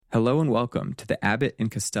Hello and welcome to the Abbott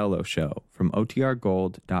and Costello Show from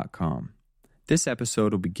OTRGold.com. This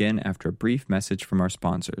episode will begin after a brief message from our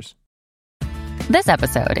sponsors. This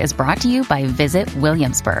episode is brought to you by Visit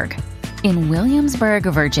Williamsburg. In Williamsburg,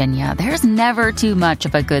 Virginia, there's never too much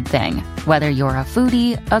of a good thing. Whether you're a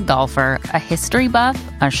foodie, a golfer, a history buff,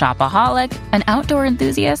 a shopaholic, an outdoor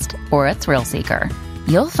enthusiast, or a thrill seeker,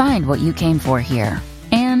 you'll find what you came for here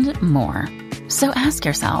and more. So ask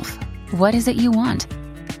yourself, what is it you want?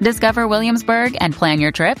 Discover Williamsburg and plan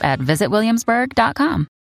your trip at visitwilliamsburg.com.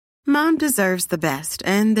 Mom deserves the best,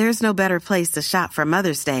 and there's no better place to shop for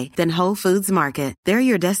Mother's Day than Whole Foods Market. They're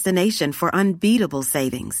your destination for unbeatable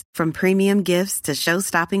savings, from premium gifts to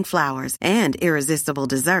show-stopping flowers and irresistible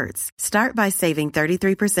desserts. Start by saving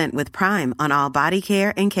 33% with Prime on all body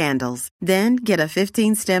care and candles. Then get a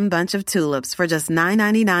 15-stem bunch of tulips for just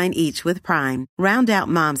 $9.99 each with Prime. Round out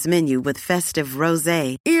Mom's menu with festive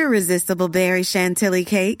rosé, irresistible berry chantilly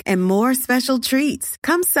cake, and more special treats.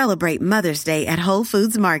 Come celebrate Mother's Day at Whole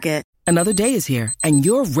Foods Market. Another day is here, and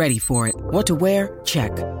you're ready for it. What to wear?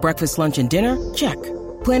 Check. Breakfast, lunch, and dinner? Check.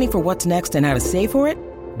 Planning for what's next and how to save for it?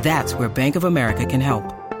 That's where Bank of America can help.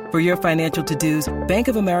 For your financial to-dos, Bank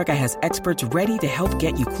of America has experts ready to help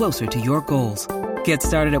get you closer to your goals. Get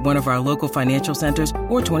started at one of our local financial centers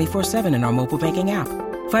or 24/7 in our mobile banking app.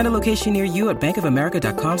 Find a location near you at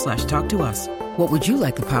bankofamerica.com/talktous. What would you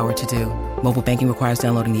like the power to do? Mobile banking requires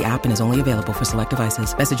downloading the app and is only available for select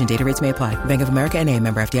devices. Message and data rates may apply. Bank of America N.A.,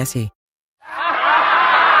 member FDIC.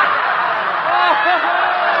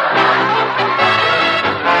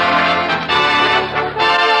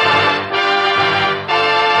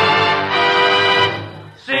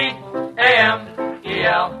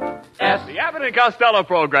 C-A-M-E-L-S. The Abbott and Costello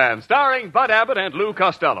program, starring Bud Abbott and Lou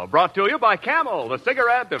Costello, brought to you by Camel, the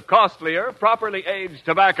cigarette of costlier, properly aged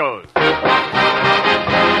tobaccos.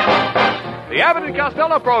 The Abbott and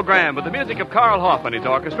Costello program with the music of Carl Hoff and his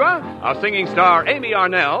orchestra, our singing star Amy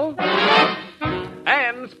Arnell,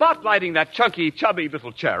 and spotlighting that chunky, chubby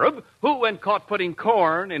little cherub who, when caught putting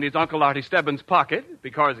corn in his Uncle Artie Stebbins' pocket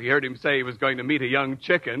because he heard him say he was going to meet a young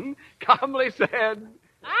chicken, calmly said,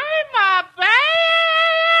 I'm a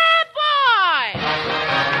bad boy!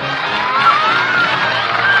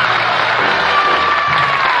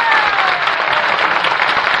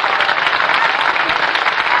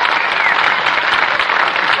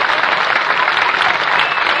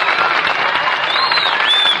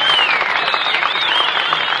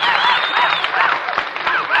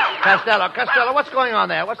 Costello, what's going on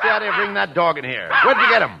there? What's the idea of bringing that dog in here? Where'd you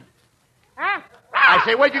get him? Huh? I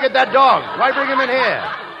say, where'd you get that dog? Why bring him in here?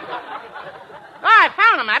 Oh, I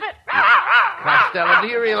found him, Abbott. Costello, do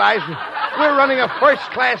you realize we're running a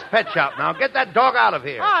first-class pet shop now? Get that dog out of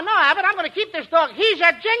here. Oh, no, Abbott, I'm going to keep this dog. He's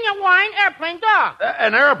a genuine airplane dog.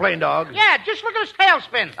 An airplane dog? Yeah, just look at his tail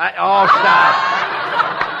spin. Stop.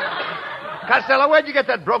 Costello, where'd you get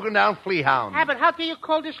that broken-down flea hound? Abbott, how do you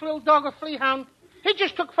call this little dog a flea hound? He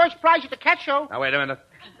just took first prize at the cat show. Now, wait a minute.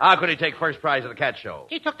 How could he take first prize at the cat show?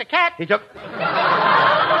 He took the cat.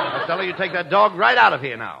 Costello, you take that dog right out of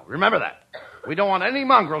here now. Remember that. We don't want any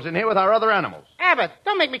mongrels in here with our other animals. Abbott,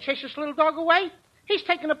 don't make me chase this little dog away. He's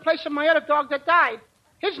taking the place of my other dog that died.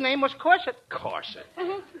 His name was Corset. Corset?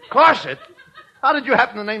 Mm-hmm. Corset? How did you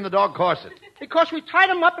happen to name the dog Corset? Because we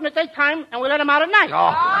tied him up in the daytime and we let him out at night.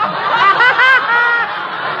 Oh.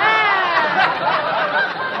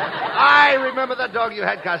 I remember that dog you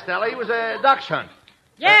had, Costello. He was a dachshund.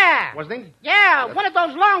 Yeah. Wasn't he? Yeah, one of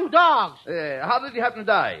those long dogs. How did he happen to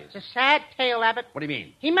die? It's a sad tale, Abbott. What do you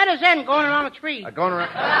mean? He met his end going around a tree. Going around...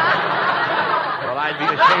 Well,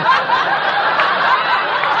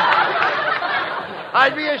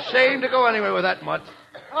 I'd be ashamed to go anywhere with that mutt.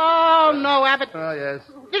 Oh, no, Abbott. Oh, yes.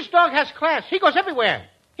 This dog has class. He goes everywhere.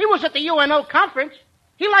 He was at the UNO conference.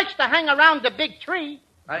 He likes to hang around the big tree.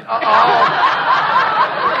 Please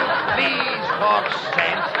talk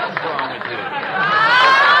sense. What's wrong with you?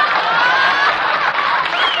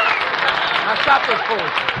 Now, stop this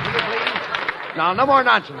foolishness, will you please? Now, no more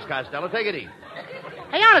nonsense, Costello. Take it easy.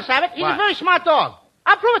 Hey, honest, Abbott, he's a very smart dog.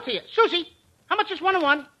 I'll prove it to you. Susie, how much is 1 and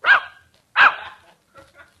 1?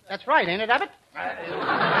 That's right, ain't it, Abbott?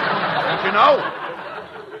 Don't you know?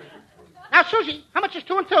 Now, Susie, how much is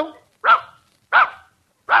 2 and 2?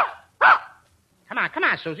 Come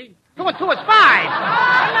on, Susie. 2 and 2 is 5.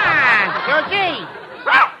 Come on, Susie.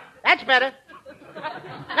 That's better.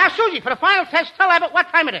 Now, Susie, for the final test, tell Abbott what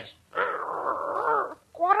time it is.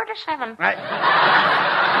 6:45. Right.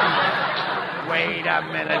 Wait a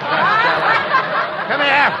minute, Costello. Come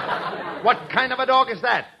here. What kind of a dog is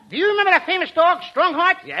that? Do you remember that famous dog,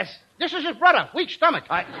 Strongheart? Yes. This is his brother, Weak Stomach.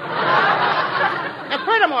 And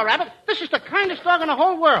furthermore, Rabbit, this is the kindest dog in the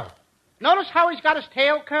whole world. Notice how he's got his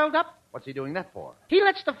tail curled up? What's he doing that for? He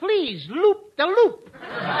lets the fleas loop the loop.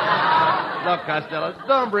 Look, Costello,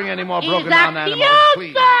 don't bring any more He's broken a down animals, cute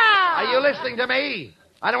please. dog. Are you listening to me?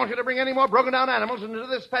 I don't want you to bring any more broken down animals into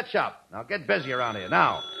this pet shop. Now get busy around here.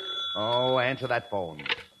 Now. Oh, answer that phone.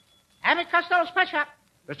 Abbott Costello's Pet Shop.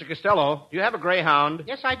 Mr. Costello, do you have a greyhound?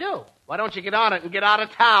 Yes, I do. Why don't you get on it and get out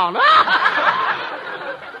of town?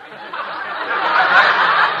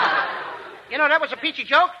 You know, that was a peachy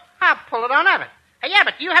joke. I'll pull it on Abbott. Hey,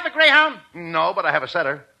 Abbott, do you have a greyhound? No, but I have a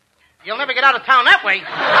setter. You'll never get out of town that way.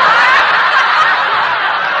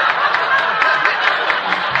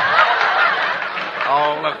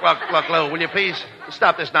 Oh, look, Lou, will you please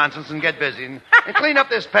stop this nonsense and get busy and clean up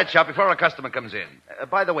this pet shop before a customer comes in.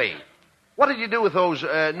 By the way, what did you do with those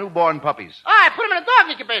newborn puppies? Oh, I put them in a dog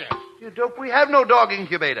incubator. You dope, we have no dog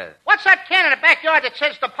incubator. What's that can in the backyard that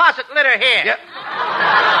says deposit litter here? Yeah.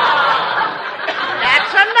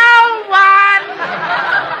 That's a no one.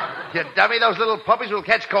 You dummy, those little puppies will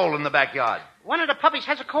catch cold in the backyard. One of the puppies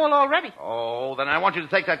has a cold already. Oh, then I want you to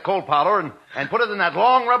take that cold powder and put it in that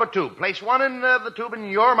long rubber tube. Place one in the tube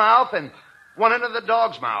in your mouth and one into the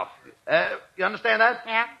dog's mouth. You understand that?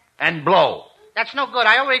 Yeah. And blow. That's no good.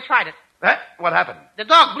 I already tried it. What happened? The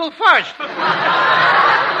dog blew first.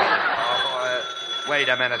 Wait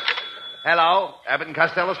a minute. Hello, Abbott and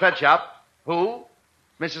Costello's Pet Shop. Who?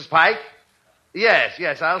 Mrs. Pike? Yes,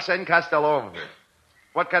 I'll send Costello over here.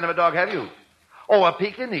 What kind of a dog have you? Oh, a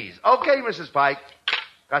Pekingese. Okay, Mrs. Pike.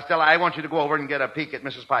 Costello, I want you to go over and get a peek at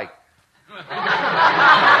Mrs. Pike.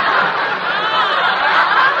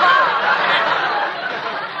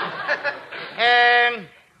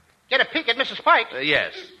 Get a peek at Mrs. Pike?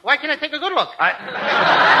 Yes. Why can't I take a good look?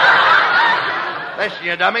 Listen,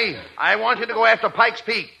 you dummy. I want you to go after Pike's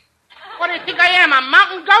Peak. What do you think I am, a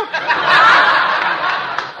mountain goat?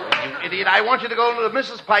 You idiot. I want you to go to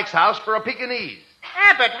Mrs. Pike's house for a Pekingese.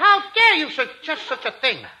 Abbott, how dare you suggest such a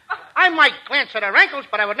thing? I might glance at her ankles,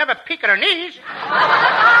 but I would never peek at her knees.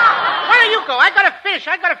 Why don't you go? I gotta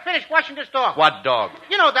finish washing this dog. What dog?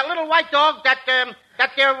 You know, that little white dog, that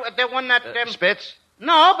the one that... Spitz?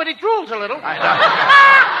 No, but he drools a little. Never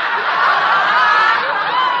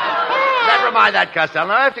mind that, Costello.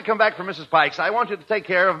 Now, after you come back from Mrs. Pike's, I want you to take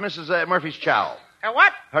care of Mrs. Murphy's chow. Her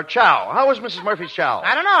what? Her chow. How was Mrs. Murphy's chow?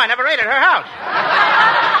 I don't know. I never ate at her house.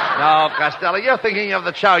 No, Costello, you're thinking of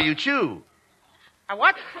the chow you chew. A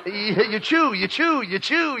what? You chew.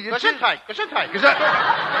 Gesundheit.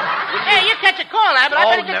 Hey, Hey, you catch a call, Abbott.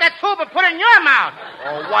 I better get that tube and put it in your mouth.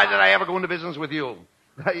 Oh, why did I ever go into business with you?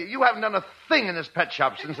 You haven't done a thing in this pet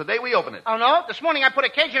shop since the day we opened it. Oh, no? This morning I put a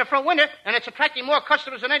cage in the front window, and it's attracting more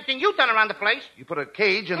customers than anything you've done around the place. You put a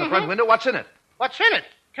cage in the front window? What's in it? What's in it?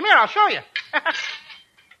 Come here, I'll show you.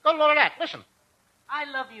 Go to look at that. Listen. I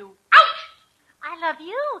love you. Ouch! I love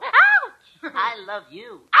you. Ouch! I love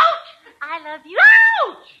you. Ouch! I love you.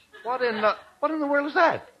 Ouch! What in the world is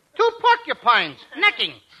that? 2 porcupines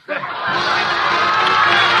necking.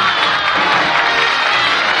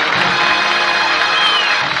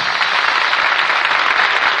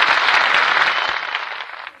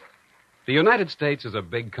 The United States is a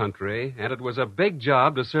big country, and it was a big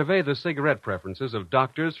job to survey the cigarette preferences of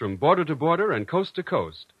doctors from border to border and coast to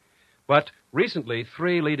coast. But recently,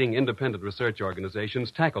 3 leading independent research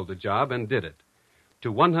organizations tackled the job and did it.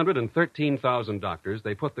 To 113,000 doctors,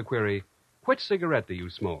 they put the query, "Which cigarette do you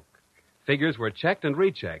smoke?" Figures were checked and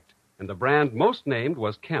rechecked, and the brand most named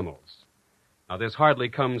was Camel's. Now, this hardly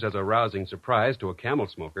comes as a rousing surprise to a Camel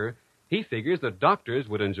smoker. He figures that doctors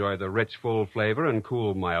would enjoy the rich, full flavor and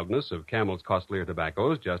cool mildness of Camel's costlier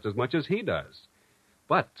tobaccos just as much as he does.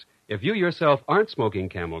 But if you yourself aren't smoking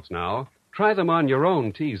Camels now, try them on your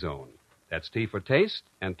own T-zone. That's T for taste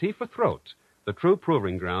and T for throat, the true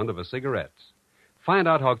proving ground of a cigarette. Find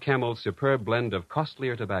out how Camel's superb blend of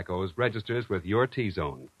costlier tobaccos registers with your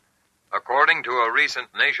T-zone. According to a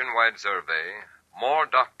recent nationwide survey, more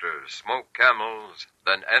doctors smoke Camels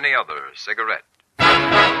than any other cigarette.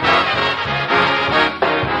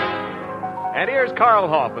 And here's Carl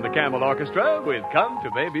Hoff and the Camel Orchestra with Come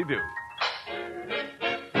to Baby Do.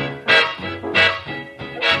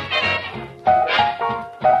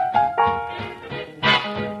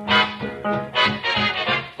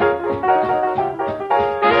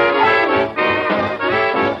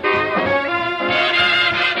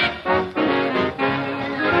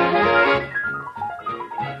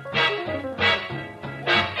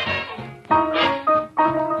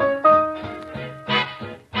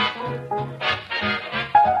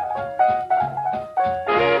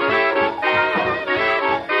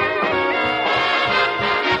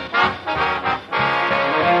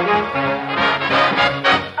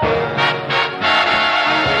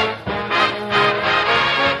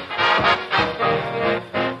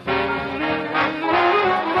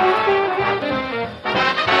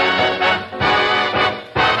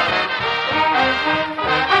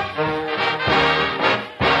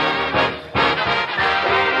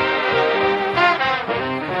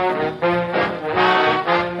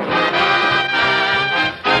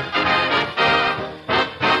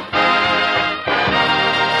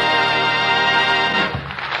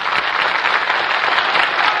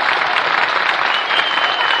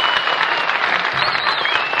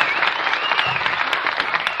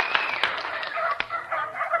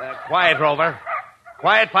 Quiet, Rover.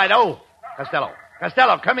 Quiet, Fido. Costello.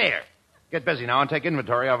 Costello, come here. Get busy now and take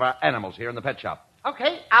inventory of our animals here in the pet shop.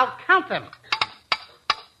 Okay, I'll count them.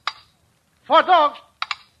 4 dogs.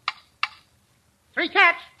 3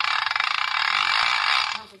 cats.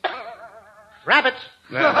 Rabbits.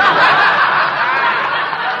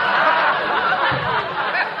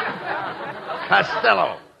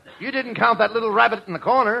 Costello, you didn't count that little rabbit in the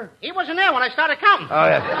corner. He wasn't there when I started counting. Oh,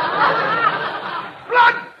 yeah.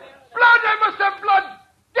 Blood! Blood! I must have blood!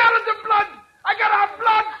 Gallons of blood! I gotta have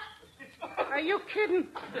blood! Are you kidding?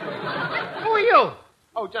 Who are you?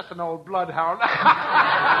 Oh, just an old bloodhound.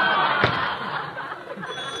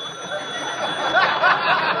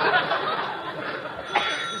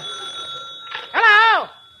 Hello,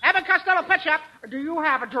 Abbott Costello Pet Shop. Do you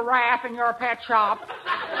have a giraffe in your pet shop?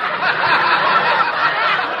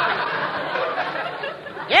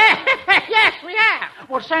 Yes, we have.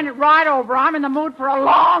 Well, send it right over. I'm in the mood for a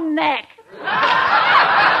long neck.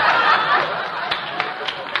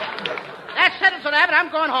 That's settled, so Abbott. I'm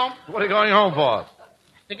going home. What are you going home for?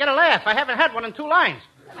 To get a laugh. I haven't had one in 2 lines.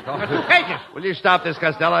 Or 2 pages. Will you stop this,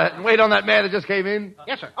 Costello, and wait on that man that just came in?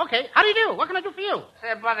 Yes, sir. Okay. How do you do? What can I do for you?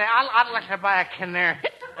 Say, buddy, I'd like to buy a canary.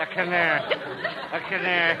 A canary. A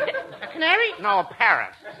canary. A canary? No, a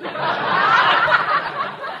parrot.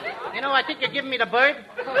 You know, I think you're giving me the bird.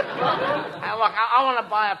 Hey, look, I want to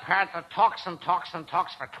buy a parrot that talks and talks and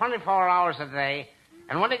talks for 24 hours a day.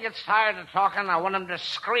 And when he gets tired of talking, I want him to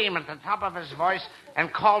scream at the top of his voice and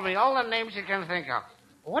call me all the names he can think of.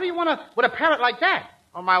 What do you want with a parrot like that?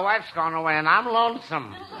 Well, my wife's gone away, and I'm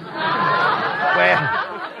lonesome.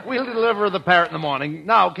 Well, we'll deliver the parrot in the morning.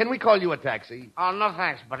 Now, can we call you a taxi? Oh, no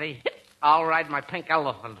thanks, buddy. I'll ride my pink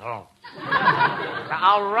elephant home.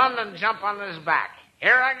 I'll run and jump on his back.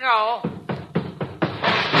 Here I go.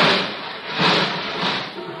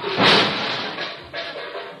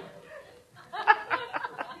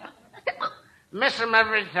 Miss him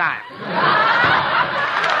every time.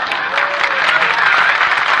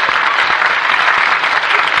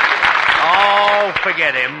 Oh,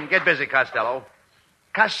 forget him. Get busy, Costello.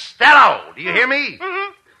 Costello, do you hear me?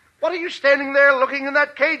 Mm-hmm. What are you standing there looking in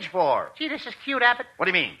that cage for? Gee, this is cute, Abbott. What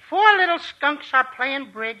do you mean? 4 little skunks are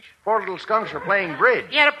playing bridge. 4 little skunks are playing bridge.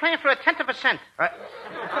 Yeah, they're playing for 1/10%.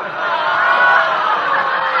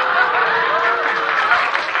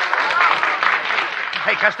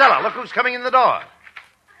 Hey, Costello, look who's coming in the door.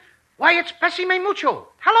 Why, it's Bessie Maymucho.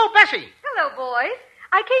 Hello, Bessie. Hello, boys.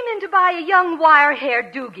 I came in to buy a young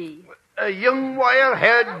wire-haired doogie. A young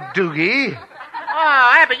wire-haired doogie?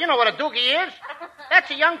 Oh, Abbott, you know what a doogie is. That's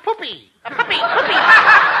a young poopy. A puppy.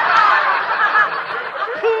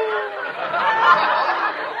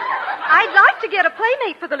 I'd like to get a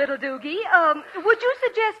playmate for the little doogie. Would you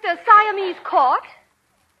suggest a Siamese court?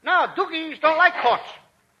 No, doogies don't like courts.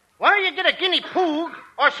 Why don't you get a guinea poog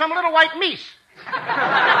or some little white meese?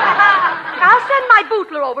 I'll send my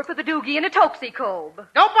bootler over for the doogie in a toxie cobe.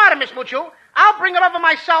 Don't bother, Miss Mucho. I'll bring it over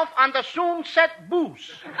myself on the soon-set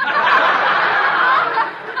booze.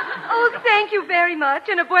 Oh, thank you very much,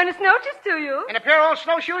 and a buenas noches to you. And a pair of old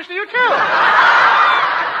snowshoes to you, too.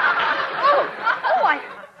 I'm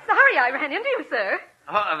sorry I ran into you, sir.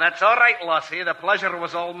 Oh, that's all right, Lossie. The pleasure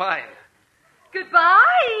was all mine.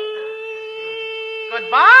 Goodbye.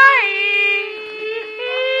 Goodbye.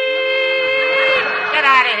 Get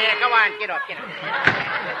out of here. Go on, get up.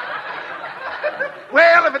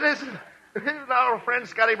 Well, if it isn't our friend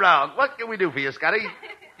Scotty Brown, what can we do for you, Scotty?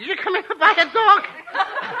 Did you come in to buy a dog?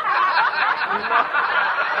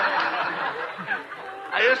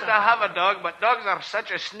 I used to have a dog, but dogs are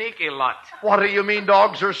such a sneaky lot. What do you mean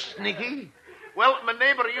dogs are sneaky? Well, my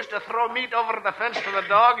neighbor used to throw meat over the fence to the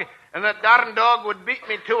dog, and that darn dog would beat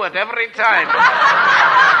me to it every time.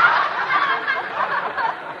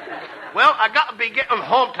 Well, I got to be getting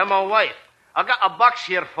home to my wife. I got a box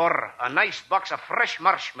here for a nice box of fresh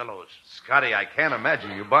marshmallows. Scotty, I can't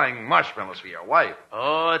imagine you buying marshmallows for your wife.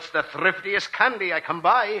 Oh, it's the thriftiest candy I can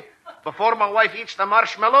buy. Before my wife eats the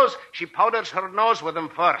marshmallows, she powders her nose with them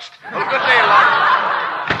first. Well, good day,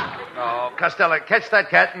 love. Oh, Costello, catch that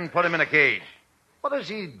cat and put him in a cage. What is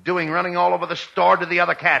he doing running all over the store to the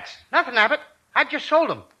other cats? Nothing, Abbott. I just sold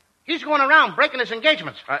him. He's going around breaking his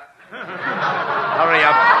engagements. Hurry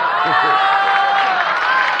up.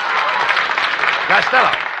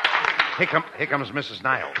 Costello. Here comes Mrs.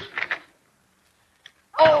 Niles.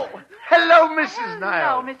 Oh, hello, Mrs. Niles.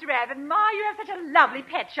 Hello, Mr. Abbott. Ma, you have such a lovely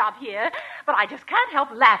pet shop here. But I just can't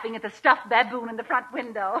help laughing at the stuffed baboon in the front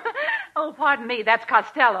window. Oh, pardon me, that's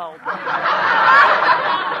Costello.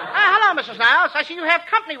 Hello, Mrs. Niles. I see you have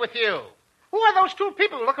company with you. Who are those 2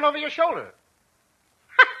 people looking over your shoulder?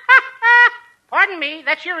 Pardon me,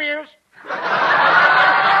 that's your ears.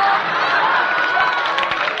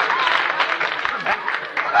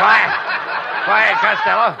 Quiet,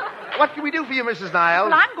 Costello. What can we do for you, Mrs. Niles?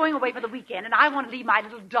 Well, I'm going away for the weekend, and I want to leave my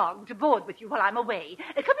little dog to board with you while I'm away.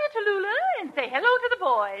 Come here, Tallulah, and say hello to the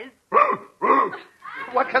boys.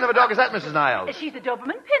 What kind of a dog is that, Mrs. Niles? She's a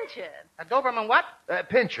Doberman Pinscher. A Doberman what?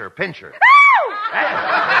 Pinscher. Ow!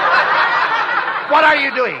 What are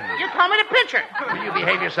you doing? You told me to pinch her. Will you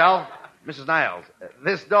behave yourself? Mrs. Niles,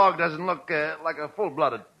 this dog doesn't look like a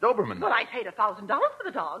full-blooded Doberman. Well, I paid $1,000 for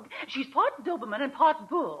the dog. She's part Doberman and part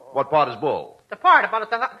bull. What part is bull? The part about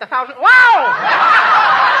the 1,000. Wow!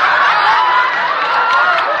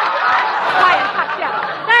 Quiet, Costello.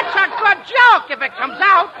 That's a good joke if it comes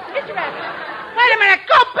out. Mr. Rabbit. Wait a minute.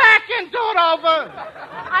 Go back and do it over.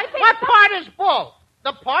 What part is bull?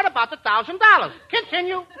 The part about the $1,000.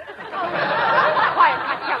 Continue. Quiet,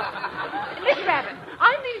 Costello. Mr. Rabbit,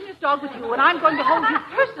 I'm leaving this dog with you, and I'm going to hold you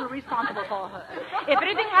personally responsible for her. If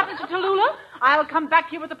anything happens to Tallulah, I'll come back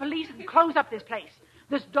here with the police and close up this place.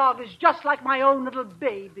 This dog is just like my own little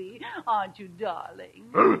baby. Aren't you,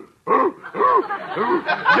 darling?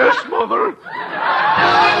 Yes, Mother.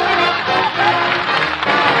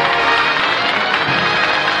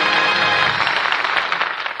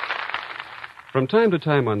 From time to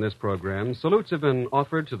time on this program, salutes have been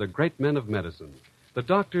offered to the great men of medicine, the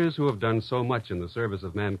doctors who have done so much in the service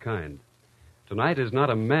of mankind. Tonight is not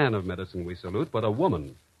a man of medicine we salute, but a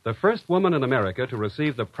woman, the first woman in America to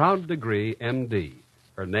receive the proud degree M.D.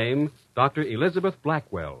 Her name, Dr. Elizabeth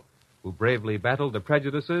Blackwell, who bravely battled the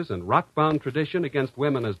prejudices and rock-bound tradition against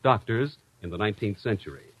women as doctors in the 19th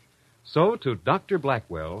century. So, to Dr.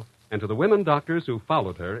 Blackwell, and to the women doctors who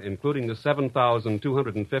followed her, including the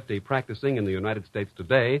 7,250 practicing in the United States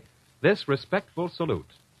today, this respectful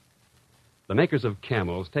salute. The makers of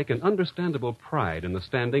Camels take an understandable pride in the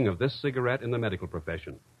standing of this cigarette in the medical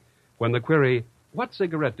profession. When the query, "What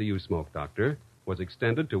cigarette do you smoke, doctor?" was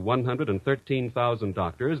extended to 113,000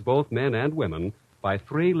 doctors, both men and women, by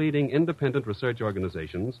 3 leading independent research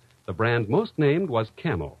organizations, the brand most named was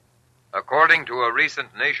Camel. According to a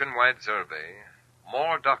recent nationwide survey,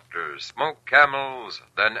 more doctors smoke Camels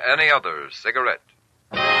than any other cigarette.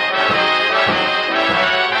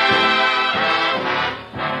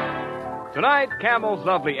 Tonight, Camel's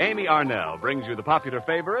lovely Amy Arnell brings you the popular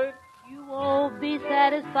favorite. You won't be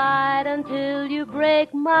satisfied until you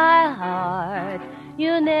break my heart.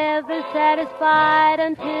 You're never satisfied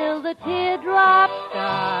until the teardrops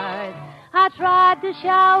start. I tried to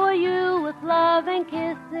shower you with love and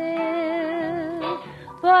kisses,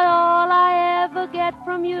 but all I ever get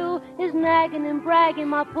from you is nagging and bragging.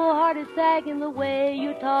 My poor heart is sagging the way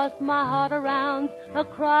you toss my heart around, a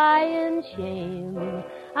crying shame.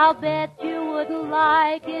 I'll bet you wouldn't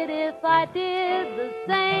like it if I did the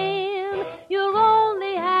same. You're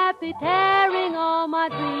only happy tearing all my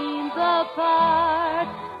dreams apart.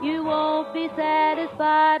 You won't be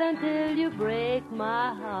satisfied until you break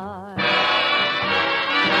my heart.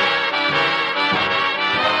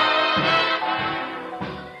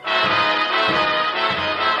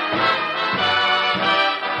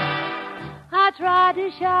 I tried to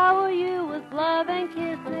shower you with love and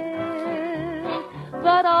kisses,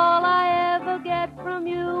 but all I ever get from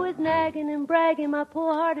you is nagging and bragging. My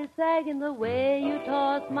poor heart is sagging the way you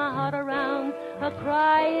toss my heart around, a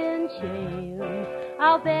crying shame.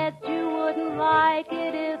 I'll bet you wouldn't like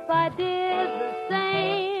it if I did the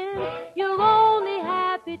same. You're only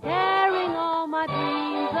happy tearing all my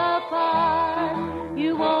dreams apart.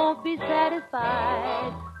 You won't be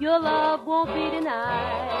satisfied. Your love won't be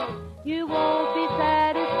denied. You won't be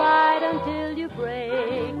satisfied until you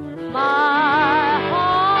break my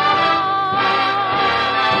heart.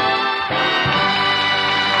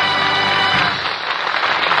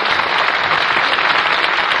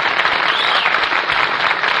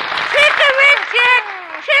 Chicory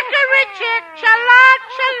chick, chala,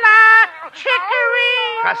 chala, chicory.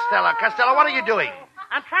 Costello, what are you doing?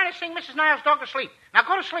 I'm trying to sing Mrs. Niles' dog to sleep. Now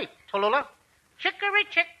go to sleep, Tallulah. Chicory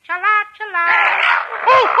chick, chala, chala.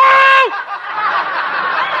 Oh!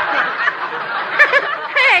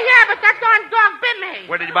 Hey, yeah, but that darn dog bit me.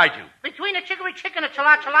 Where did he bite you? Between a chicory chick and a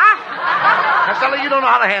chala, chala. Costello, you don't know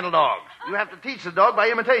how to handle dogs. You have to teach the dog by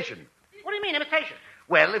imitation. What do you mean, imitation?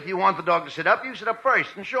 Well, if you want the dog to sit up, you sit up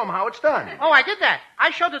first and show him how it's done. Oh, I did that. I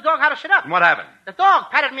showed the dog how to sit up. And what happened? The dog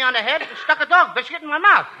patted me on the head and stuck a dog biscuit in my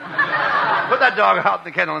mouth. Put that dog out in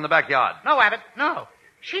the kennel in the backyard. No, Abbott, no.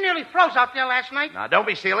 She nearly froze out there last night. Now, don't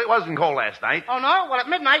be silly. It wasn't cold last night. Oh, no? Well, at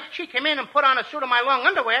midnight, she came in and put on a suit of my long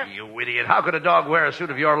underwear. You idiot. How could a dog wear a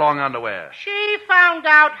suit of your long underwear? She found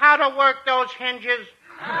out how to work those hinges.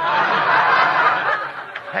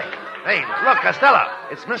 Hey, look, Costello.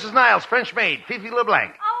 It's Mrs. Niles' French maid, Fifi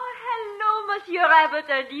LeBlanc. Oh, hello, Monsieur Abbott,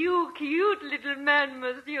 and you cute little man,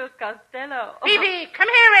 Monsieur Costello. Phoebe, come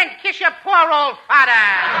here and kiss your poor old father.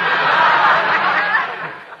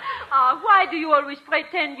 Why do you always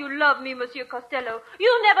pretend you love me, Monsieur Costello?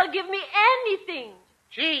 You never give me anything.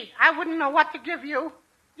 Gee, I wouldn't know what to give you.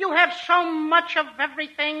 You have so much of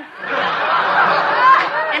everything.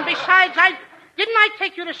 And besides, didn't I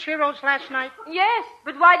take you to Ciro's last night? Yes,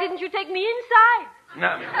 but why didn't you take me inside?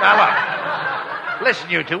 Now, look. Listen,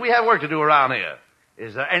 you two, we have work to do around here.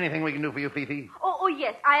 Is there anything we can do for you, Fifi? Oh,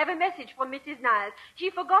 yes. I have a message from Mrs. Niles. She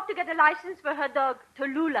forgot to get a license for her dog,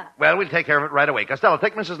 Tallulah. Well, we'll take care of it right away. Costello,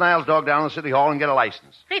 take Mrs. Niles' dog down to the City Hall and get a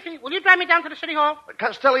license. Fifi, will you drive me down to the City Hall?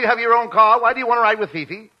 Costello, you have your own car. Why do you want to ride with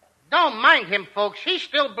Fifi? Don't mind him, folks. He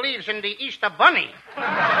still believes in the Easter Bunny.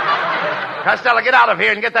 Costello, get out of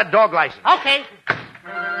here and get that dog license. Okay.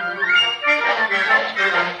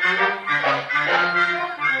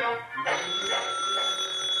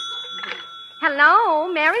 Hello,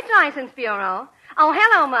 Marriage License Bureau. Oh,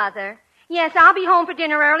 hello, Mother. Yes, I'll be home for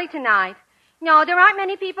dinner early tonight. No, there aren't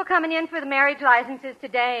many people coming in for the marriage licenses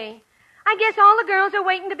today. I guess all the girls are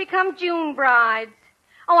waiting to become June brides.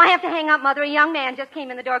 Oh, I have to hang up, Mother. A young man just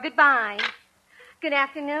came in the door. Goodbye. Good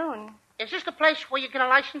afternoon. Is this the place where you get a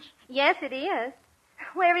license? Yes, it is.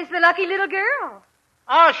 Where is the lucky little girl?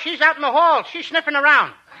 Oh, she's out in the hall. She's sniffing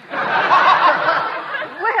around.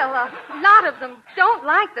 Well, a lot of them don't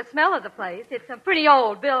like the smell of the place. It's a pretty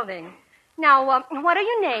old building. Now, what are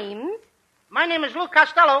your names? My name is Lou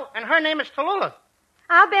Costello, and her name is Tallulah.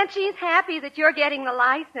 I'll bet she's happy that you're getting the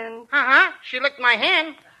license. Uh-huh. She licked my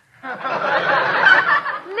hand.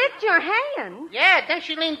 Licked your hand? Yeah, then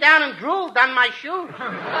she leaned down and drooled on my shoes.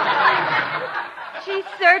 She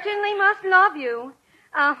certainly must love you.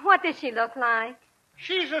 What does she look like?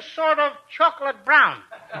 She's a sort of chocolate brown.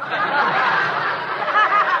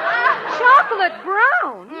 Chocolate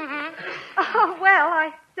brown? Mm-hmm. Oh, well,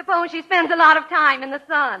 I suppose she spends a lot of time in the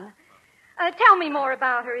sun. Tell me more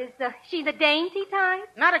about her. Is she the dainty type?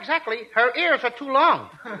 Not exactly. Her ears are too long.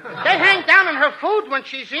 They hang down in her food when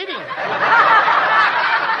she's eating.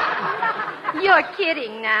 You're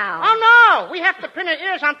kidding now. Oh, no. We have to pin her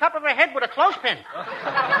ears on top of her head with a clothespin.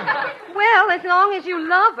 Well, as long as you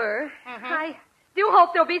love her, I do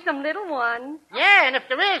hope there'll be some little ones. Yeah, and if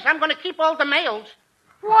there is, I'm going to keep all the males.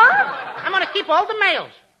 What? I'm going to keep all the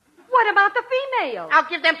males. What about the females? I'll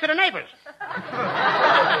give them to the neighbors.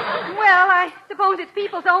 Well, I suppose it's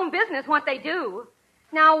people's own business what they do.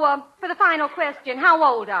 Now, for the final question, how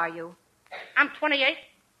old are you? I'm 28.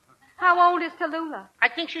 How old is Tallulah? I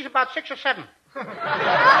think she's about 6 or 7.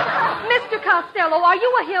 Mr. Costello, are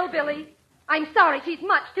you a hillbilly? I'm sorry, she's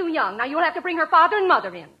much too young. Now, you'll have to bring her father and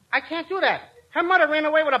mother in. I can't do that. Her mother ran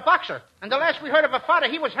away with a boxer, and the last we heard of her father,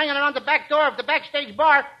 he was hanging around the back door of the backstage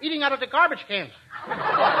bar eating out of the garbage cans.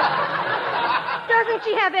 Doesn't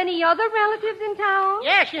she have any other relatives in town?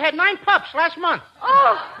 Yeah, she had 9 pups last month.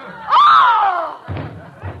 Oh! Oh!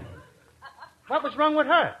 What was wrong with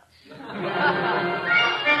her?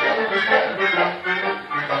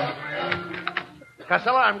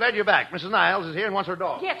 Costello, I'm glad you're back. Mrs. Niles is here and wants her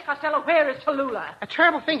dog. Yes, Costello, where is Tallulah? A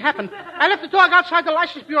terrible thing happened. I left the dog outside the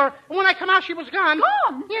license bureau, and when I come out, she was gone.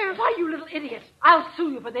 Gone? Yeah. Why, you little idiot. I'll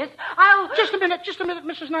sue you for this. Just a minute,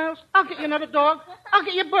 Mrs. Niles. I'll get you another dog. I'll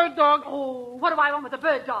get you a bird dog. Oh, what do I want with a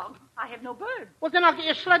bird dog? I have no bird. Well, then I'll get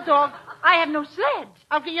you a sled dog. I have no sled.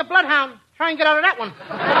 I'll get you a bloodhound. Try and get out of that one.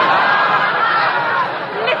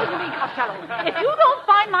 Listen to me, Costello. If you don't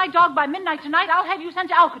find my dog by midnight tonight, I'll have you sent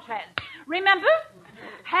to Alcatraz. Remember?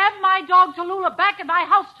 Have my dog Tallulah back at my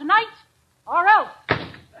house tonight, or else.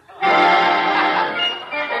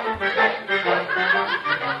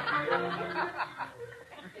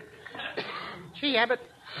 Gee, Abbott,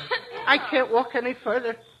 I can't walk any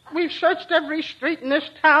further. We've searched every street in this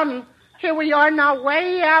town, and here we are now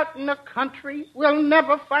way out in the country. We'll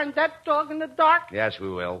never find that dog in the dark. Yes, we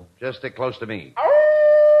will. Just stick close to me.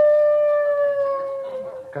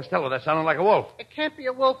 Costello, that sounded like a wolf. It can't be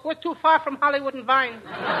a wolf. We're too far from Hollywood and Vine.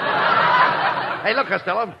 Hey, look,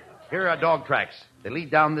 Costello. Here are dog tracks. They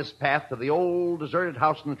lead down this path to the old deserted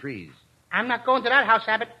house in the trees. I'm not going to that house,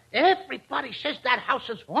 Abbott. Everybody says that house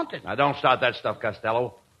is haunted. Now, don't start that stuff,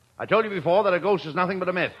 Costello. I told you before that a ghost is nothing but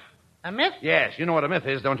a myth. A myth? Yes, you know what a myth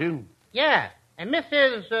is, don't you? Yeah. A myth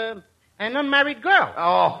is an unmarried girl.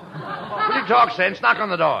 Oh. Will you talk sense? Knock on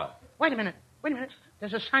the door. Wait a minute.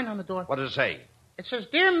 There's a sign on the door. What does it say? It says,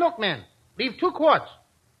 Dear Milkman, leave 2 quarts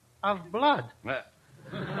of blood.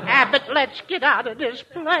 Abbott, let's get out of this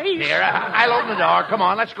place. Here, I'll open the door. Come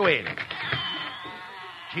on, let's go in.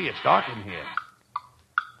 Gee, it's dark in here.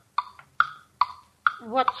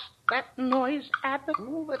 What's that noise, Abbott?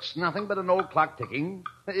 Oh, that's nothing but an old clock ticking.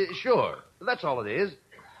 Sure, that's all it is.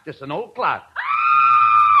 Just an old clock.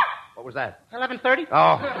 What was that? 11:30?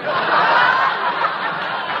 Oh.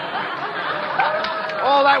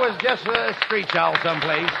 Oh, that was just a screech owl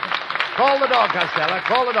someplace. Call the dog, Costello.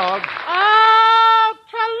 Call the dog. Oh,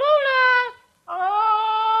 Tallulah!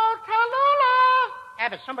 Oh, Tallulah!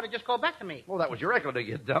 Abbott, somebody just called back to me. Oh, that was your echo,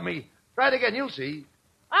 you dummy. Try it again, you'll see.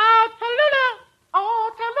 Oh, Tallulah!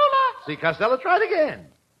 Oh, Tallulah! See, Costello, try it again.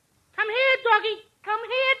 Come here, doggy. Come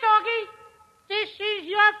here, doggy. This is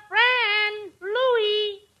your friend,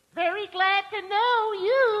 Louie. Very glad to know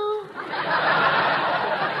you.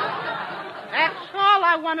 That's all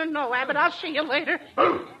I want to know, Abbott. I'll see you later.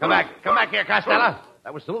 Come back here, Costello.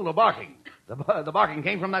 That was Tallulah barking. The barking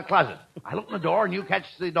came from that closet. I'll open the door and you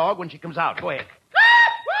catch the dog when she comes out. Go ahead.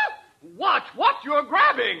 Watch what you're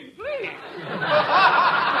grabbing, please. 10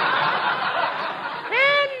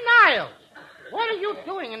 Niles. What are you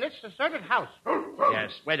doing in this deserted house?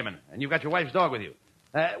 Yes, wait a minute. And you've got your wife's dog with you.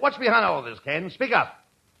 What's behind all this, Ken? Speak up.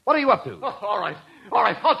 What are you up to? Oh, all right.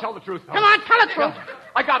 I'll tell the truth. Come on, tell the truth.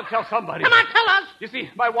 I gotta tell somebody. Come on, tell us. You see,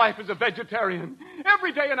 my wife is a vegetarian.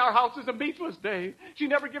 Every day in our house is a meatless day. She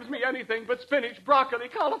never gives me anything but spinach, broccoli,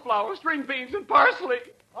 cauliflower, string beans, and parsley.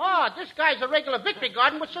 Oh, this guy's a regular victory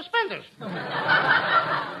garden with suspenders.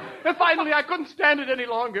 And finally, I couldn't stand it any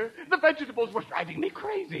longer. The vegetables were driving me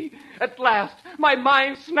crazy. At last, my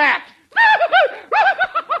mind snapped.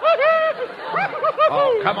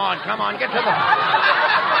 Oh, come on. Get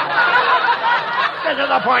to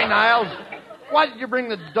the point, Niles. Why did you bring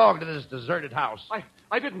the dog to this deserted house?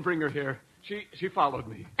 I didn't bring her here. She followed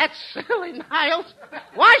me. That's silly, Niles.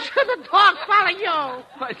 Why should the dog follow you?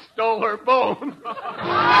 I stole her bone.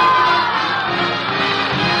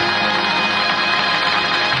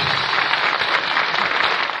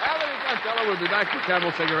 We'll be back with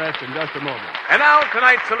Camel Cigarettes in just a moment. And now,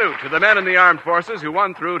 tonight's salute to the men in the armed forces who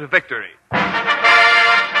won through to victory.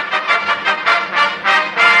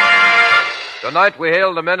 Tonight we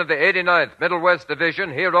hail the men of the 89th Middle West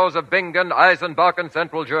Division, heroes of Bingen, Eisenbach, and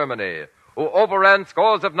Central Germany, who overran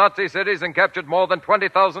scores of Nazi cities and captured more than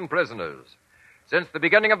 20,000 prisoners. Since the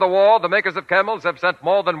beginning of the war, the makers of camels have sent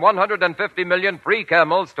more than 150 million free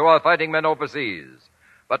camels to our fighting men overseas.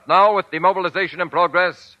 But now, with demobilization in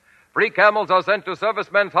progress, free camels are sent to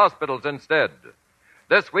servicemen's hospitals instead.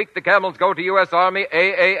 This week, the camels go to U.S. Army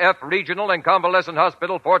AAF Regional and Convalescent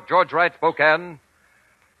Hospital, Fort George Wright, Spokane,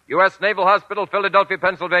 U.S. Naval Hospital, Philadelphia,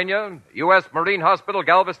 Pennsylvania, U.S. Marine Hospital,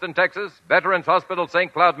 Galveston, Texas, Veterans Hospital,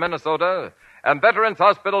 St. Cloud, Minnesota, and Veterans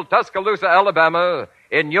Hospital, Tuscaloosa, Alabama,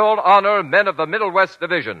 in your honor, men of the Middle West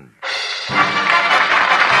Division.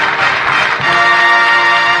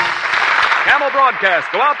 Camel broadcasts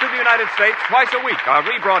go out to the United States twice a week. Are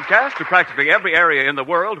rebroadcast to practically every area in the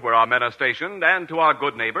world where our men are stationed and to our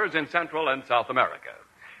good neighbors in Central and South America.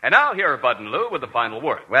 And now, here are Bud and Lou with the final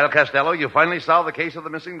word. Well, Costello, you finally solved the case of the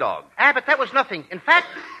missing dog. Abbott, that was nothing. In fact,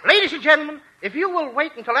 ladies and gentlemen, if you will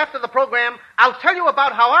wait until after the program, I'll tell you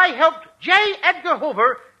about how I helped J. Edgar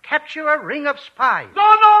Hoover capture a ring of spies. No,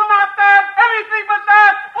 not that. Anything but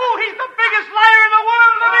that. Oh, he's the biggest liar in the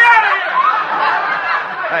world. Let me out of here.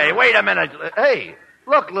 Hey, wait a minute. Hey,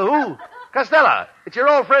 look, Lou. Costello, it's your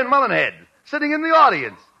old friend Mullenhead, sitting in the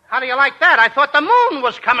audience. How do you like that? I thought the moon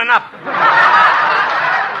was coming up.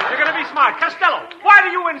 You're going to be smart. Costello, why do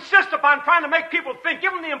you insist upon trying to make people think,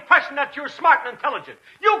 give them the impression that you're smart and intelligent?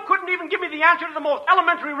 You couldn't even give me the answer to the most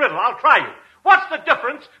elementary riddle. I'll try you. What's the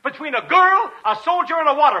difference between a girl, a soldier, and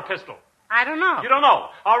a water pistol? I don't know. You don't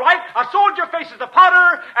know. All right. A soldier faces the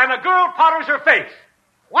powder, and a girl powders her face.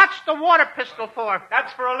 What's the water pistol for?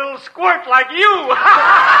 That's for a little squirt like you.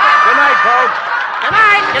 Good night, folks. Good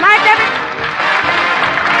night. Good night, Debbie.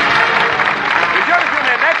 Be sure to tune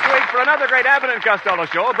in next week for another great Abbott and Costello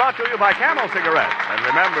show brought to you by Camel Cigarettes. And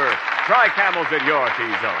remember, try Camels in your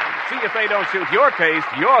T-zone. See if they don't suit your taste,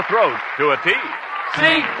 your throat, to a T.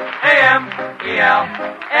 C-A-M-E-L-S.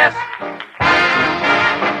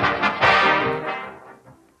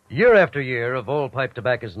 Year after year, of all pipe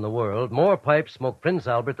tobaccos in the world, more pipes smoke Prince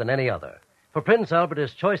Albert than any other. For Prince Albert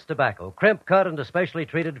is choice tobacco, crimp cut and especially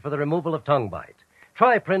treated for the removal of tongue bite.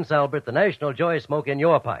 Try Prince Albert, the national joy smoke in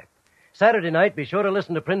your pipe. Saturday night, be sure to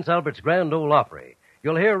listen to Prince Albert's Grand Ole Opry.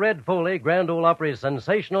 You'll hear Red Foley, Grand Ole Opry's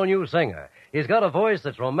sensational new singer. He's got a voice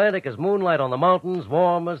that's romantic as moonlight on the mountains,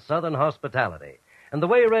 warm as southern hospitality. And the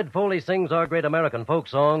way Red Foley sings our great American folk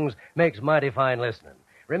songs makes mighty fine listening.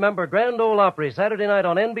 Remember Grand Ole Opry Saturday night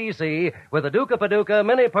on NBC with the Duke of Paducah,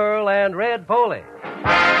 Minnie Pearl, and Red Foley.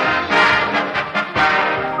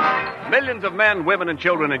 Millions of men, women, and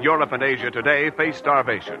children in Europe and Asia today face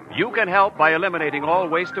starvation. You can help by eliminating all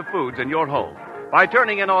waste of foods in your home, by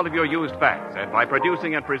turning in all of your used fats, and by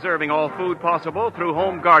producing and preserving all food possible through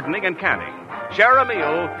home gardening and canning. Share a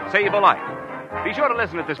meal, save a life. Be sure to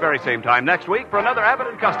listen at this very same time next week for another Abbott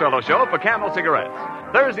and Costello show for Camel Cigarettes.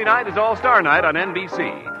 Thursday night is All-Star Night on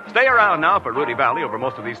NBC. Stay around now for Rudy Valley over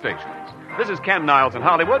most of these stations. This is Ken Niles in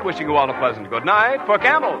Hollywood wishing you all a pleasant good night for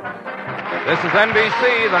Camel. This is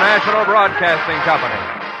NBC, the national broadcasting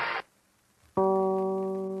company.